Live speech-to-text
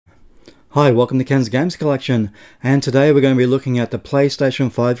Hi, welcome to Ken's Games Collection, and today we're going to be looking at the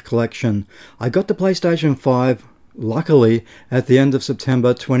PlayStation 5 collection. I got the PlayStation 5, luckily, at the end of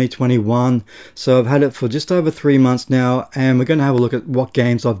September 2021, so I've had it for just over 3 months now, and we're going to have a look at what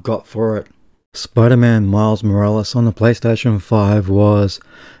games I've got for it. Spider-Man Miles Morales on the PlayStation 5 was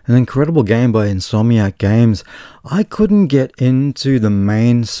an incredible game by Insomniac Games. I couldn't get into the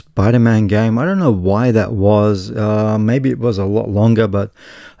main Spider-Man game. I don't know why that was. Maybe it was a lot longer, but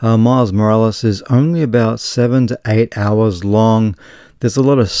Miles Morales is only about 7 to 8 hours long. There's a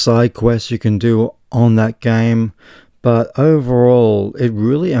lot of side quests you can do on that game, but overall it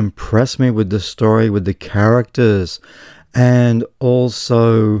really impressed me with the story, with the characters, and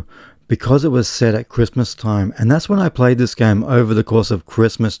also because it was set at Christmas time, and that's when I played this game over the course of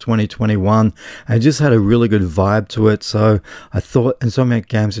Christmas 2021. I just had a really good vibe to it, so I thought Insomniac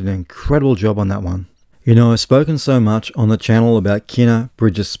Games did an incredible job on that one. You know, I've spoken so much on the channel about Kena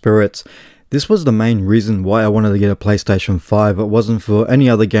Bridge of Spirits. This was the main reason why I wanted to get a PlayStation 5. It wasn't for any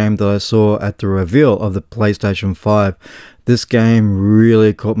other game that I saw at the reveal of the PlayStation 5. This game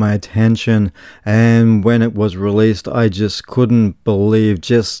really caught my attention, and when it was released, I just couldn't believe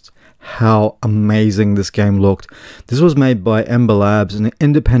just how amazing this game looked. This was made by Ember Labs, an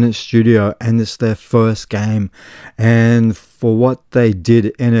independent studio, and it's their first game, and for what they did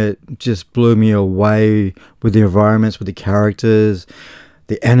in it just blew me away with the environments, with the characters,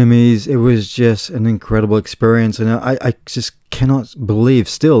 the enemies. It was just an incredible experience, and I just cannot believe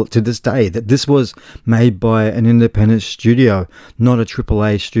still to this day that this was made by an independent studio, not a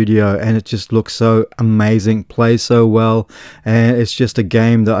AAA studio, and it just looks so amazing, plays so well, and it's just a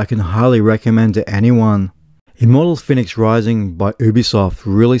game that I can highly recommend to anyone. Immortals Fenyx Rising by Ubisoft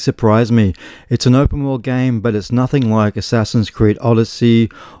really surprised me. It's an open world game, but it's nothing like Assassin's Creed Odyssey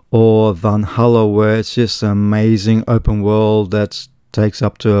or Valhalla, where it's just an amazing open world that's takes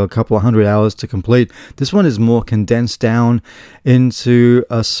up to a couple of 100 hours to complete. This one is more condensed down into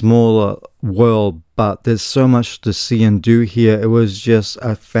a smaller world, but there's so much to see and do here. It was just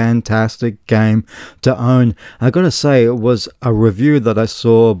a fantastic game to own. I gotta say, it was a review that I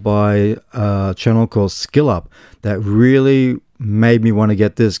saw by a channel called Skill Up that really made me want to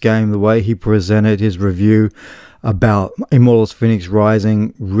get this game. The way he presented his review about Immortals Fenyx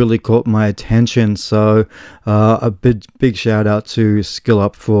Rising really caught my attention, so a big shout out to Skill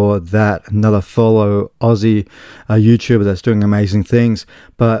Up for that. Another follow Aussie YouTuber that's doing amazing things.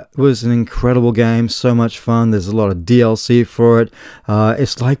 But it was an incredible game, so much fun. There's a lot of DLC for it.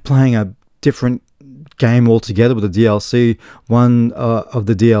 It's like playing a different game altogether with the DLC. One of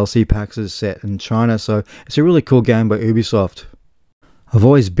the DLC packs is set in China, so it's a really cool game by Ubisoft. I've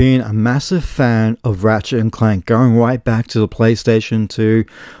always been a massive fan of Ratchet & Clank, going right back to the PlayStation 2,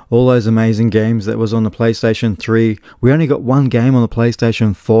 all those amazing games that was on the PlayStation 3. We only got one game on the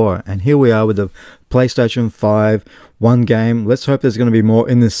PlayStation 4, and here we are with the PlayStation 5, one game. Let's hope there's going to be more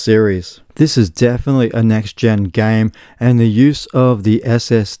in this series. This is definitely a next-gen game, and the use of the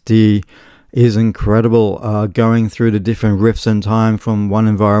SSD is incredible. Going through the different rifts in time from one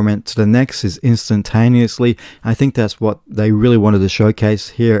environment to the next is instantaneously. I think that's what they really wanted to showcase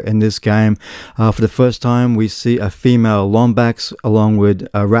here in this game. For the first time, we see a female Lombax along with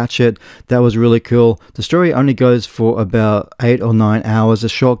Ratchet. That was really cool. The story only goes for about 8 or 9 hours. A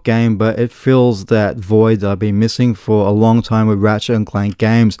short game, but it fills that void that I've been missing for a long time with Ratchet & Clank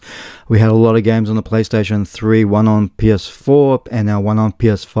games. We had a lot of games on the PlayStation 3, one on PS4, and now one on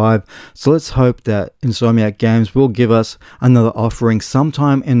PS5. So let's hope that Insomniac Games will give us another offering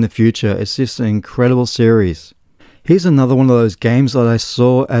sometime in the future. It's just an incredible series. Here's another one of those games that I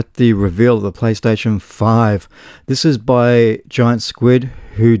saw at the reveal of the PlayStation 5. This is by Giant Squid,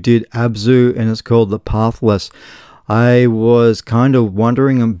 who did Abzu, and it's called The Pathless. I was kind of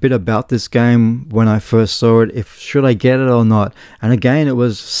wondering a bit about this game when I first saw it, if should I get it or not. And again, it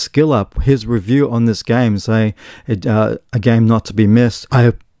was Skill Up, his review on this game, saying a game not to be missed.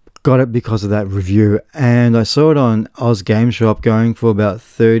 I got it because of that review, and I saw it on Oz Game Shop going for about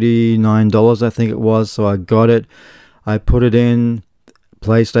 $39, I think it was, so I got it. I put it in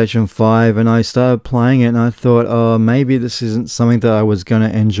PlayStation 5 and I started playing it, and I thought, oh, maybe this isn't something that I was going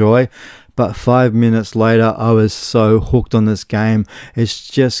to enjoy. But 5 minutes later, I was so hooked on this game. It's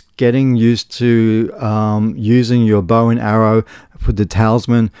just getting used to using your bow and arrow for the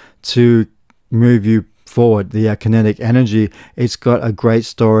talisman to move you forward, the kinetic energy. It's got a great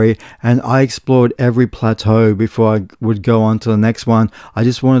story, and I explored every plateau before I would go on to the next one. I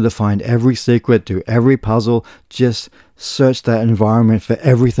just wanted to find every secret, do every puzzle, just search that environment for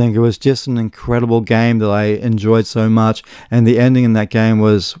everything. It was just an incredible game that I enjoyed so much, and the ending in that game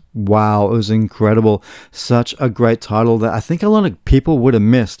was wow, it was incredible. Such a great title that I think a lot of people would have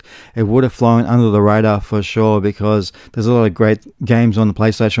missed. It would have flown under the radar for sure, because there's a lot of great games on the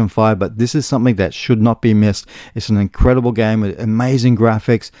PlayStation 5, but this is something that should not be missed. It's an incredible game with amazing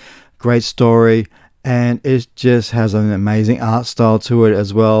graphics, great story, and it just has an amazing art style to it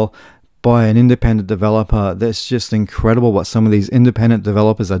as well, by an independent developer. That's just incredible what some of these independent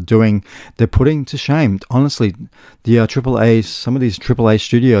developers are doing. They're putting to shame, honestly, the AAA, some of these AAA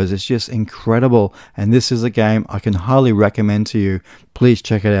studios. It's just incredible, and this is a game I can highly recommend to you. Please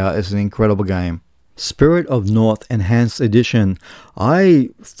check it out. It's an incredible game. Spirit of North Enhanced Edition. I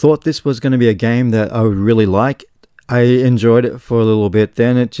thought this was going to be a game that I would really like. I enjoyed it for a little bit,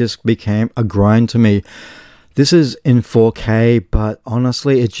 then it just became a grind to me. This is in 4K, but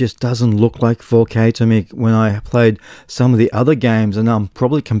honestly, it just doesn't look like 4K to me when I played some of the other games, and I'm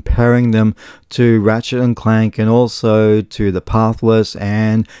probably comparing them to Ratchet and Clank and also to The Pathless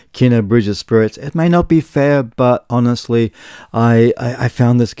and Kena Bridge of Spirits. It may not be fair, but honestly, I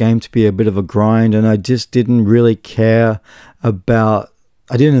found this game to be a bit of a grind, and I just didn't really care about...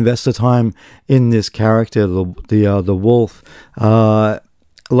 I didn't invest the time in this character, the wolf. A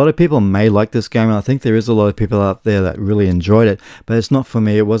lot of people may like this game, and I think there is a lot of people out there that really enjoyed it, but it's not for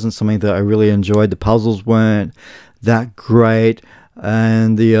me. It wasn't something that I really enjoyed. The puzzles weren't that great,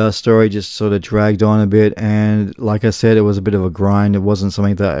 and the story just sort of dragged on a bit, and like I said, it was a bit of a grind. It wasn't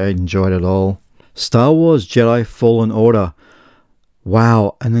something that I enjoyed at all. Star Wars Jedi Fallen Order.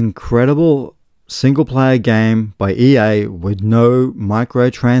 Wow, an incredible single-player game by EA with no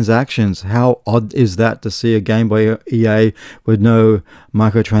microtransactions. How odd is that to see a game by EA with no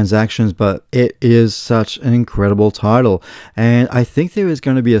microtransactions? But it is such an incredible title, and I think there is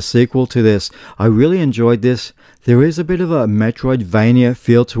going to be a sequel to this. I really enjoyed this. There is a bit of a Metroidvania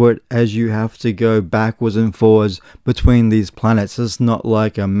feel to it, as you have to go backwards and forwards between these planets. It's not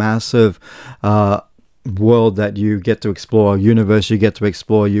like a massive world that you get to explore, universe you get to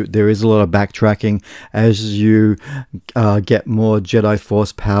explore. There is a lot of backtracking as you get more Jedi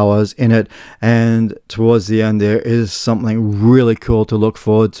Force powers in it, and towards the end there is something really cool to look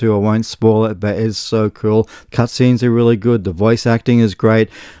forward to. I won't spoil it, but it's so cool. Cutscenes are really good, the voice acting is great.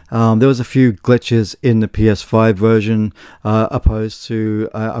 There was a few glitches in the PS5 version opposed to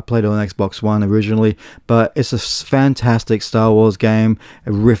I played it on Xbox One originally, but it's a fantastic Star Wars game.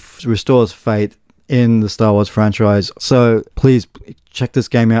 It restores faith in the Star Wars franchise, so please check this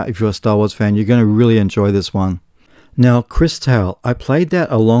game out if you're a Star Wars fan. You're going to really enjoy this one. Now, Crystal, I played that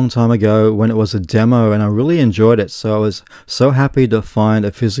a long time ago when it was a demo, and I really enjoyed it, so I was so happy to find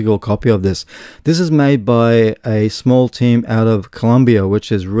a physical copy of this. This is made by a small team out of Colombia,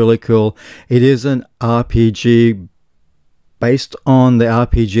 which is really cool. It is an RPG based on the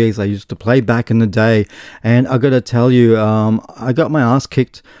RPGs I used to play back in the day, and I gotta tell you, I got my ass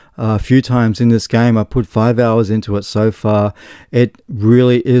kicked a few times in this game. I put 5 hours into it so far. It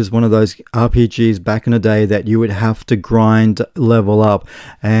really is one of those RPGs back in the day that you would have to grind level up,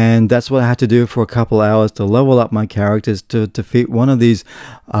 and that's what I had to do for a couple hours to level up my characters to defeat one of these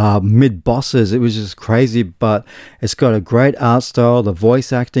mid bosses. It was just crazy, but it's got a great art style. The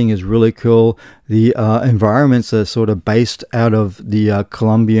voice acting is really cool. The environments are sort of based out of the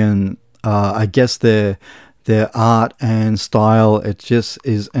Colombian, I guess their art and style. It just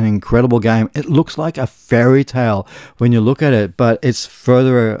is an incredible game. It looks like a fairy tale when you look at it, but it's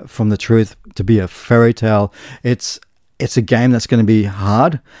further from the truth to be a fairy tale. It's a game that's going to be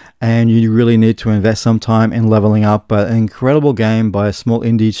hard, and you really need to invest some time in leveling up, but an incredible game by a small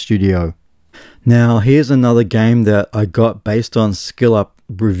indie studio. Now, here's another game that I got based on Skill Up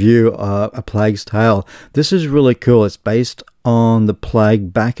review, A Plague's Tale. This is really cool. It's based on the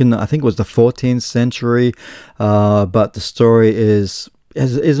plague back in, I think it was the 14th century, but the story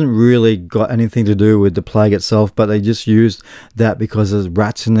isn't really got anything to do with the plague itself, but they just used that because there's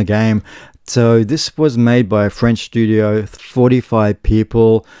rats in the game. So this was made by a French studio, 45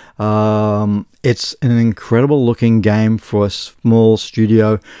 people. It's an incredible looking game for a small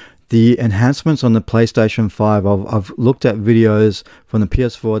studio. The enhancements on the PlayStation 5, I've looked at videos from the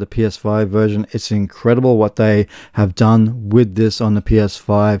PS4 to PS5 version. It's incredible what they have done with this on the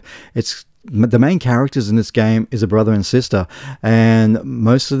PS5. It's the main characters in this game is a brother and sister, and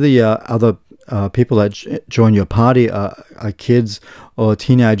most of the other people that join your party are kids or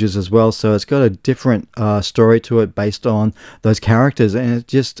teenagers as well. So it's got a different story to it based on those characters, and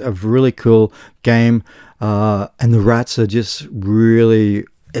it's just a really cool game. And the rats are just really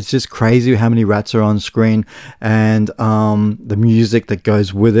it's just crazy how many rats are on screen, and the music that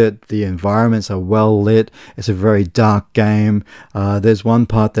goes with it. The environments are well lit. It's a very dark game. There's one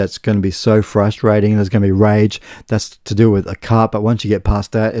part that's going to be so frustrating. There's going to be rage. That's to do with a cart, but once you get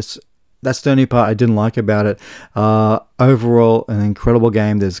past that, that's the only part I didn't like about it. Overall, an incredible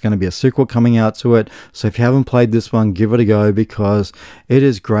game. There's going to be a sequel coming out to it, so if you haven't played this one, give it a go, because it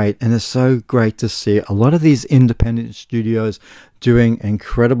is great, and it's so great to see a lot of these independent studios doing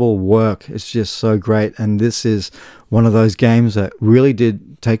incredible work. It's just so great, and this is one of those games that really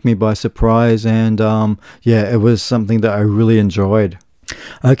did take me by surprise, and yeah, it was something that I really enjoyed.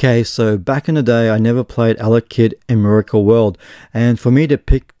 Okay, so back in the day, I never played Alec Kid in Miracle World, and for me to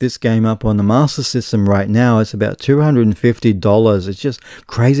pick this game up on the Master System right now, it's about $250. It's just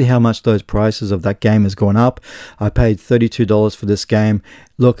crazy how much those prices of that game has gone up. I paid $32 for this game.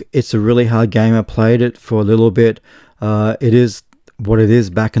 Look, it's a really hard game. I played it for a little bit. It is what it is.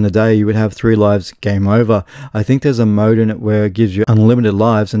 Back in the day, you would have 3 lives, game over. I think there's a mode in it where it gives you unlimited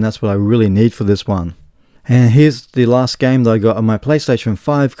lives, and that's what I really need for this one. And here's the last game that I got on my PlayStation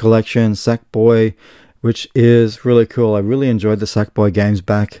 5 collection, Sackboy, which is really cool. I really enjoyed the Sackboy games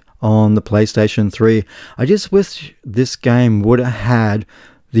back on the PlayStation 3. I just wish this game would have had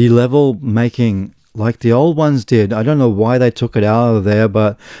the level making like the old ones did. I don't know why they took it out of there,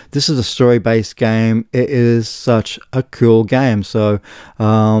 but this is a story-based game. It is such a cool game. So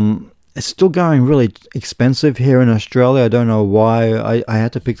it's still going really expensive here in Australia. I don't know why. I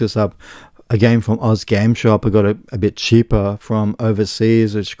had to pick this up. A game from Oz Game Shop. I got it a bit cheaper from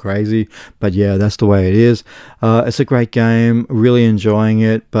overseas. It's crazy, but yeah, that's the way it is. It's a great game, really enjoying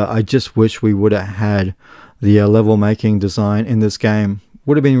it, but I just wish we would have had the level making design in this game.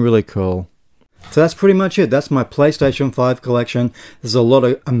 Would have been really cool. So that's pretty much it. That's my PlayStation 5 collection. There's a lot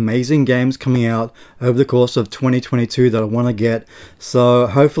of amazing games coming out over the course of 2022 that I want to get. So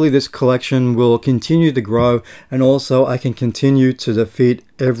hopefully this collection will continue to grow, and also I can continue to defeat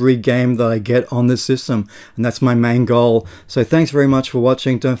every game that I get on this system. And that's my main goal. So thanks very much for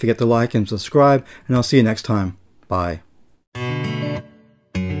watching. Don't forget to like and subscribe, and I'll see you next time. Bye.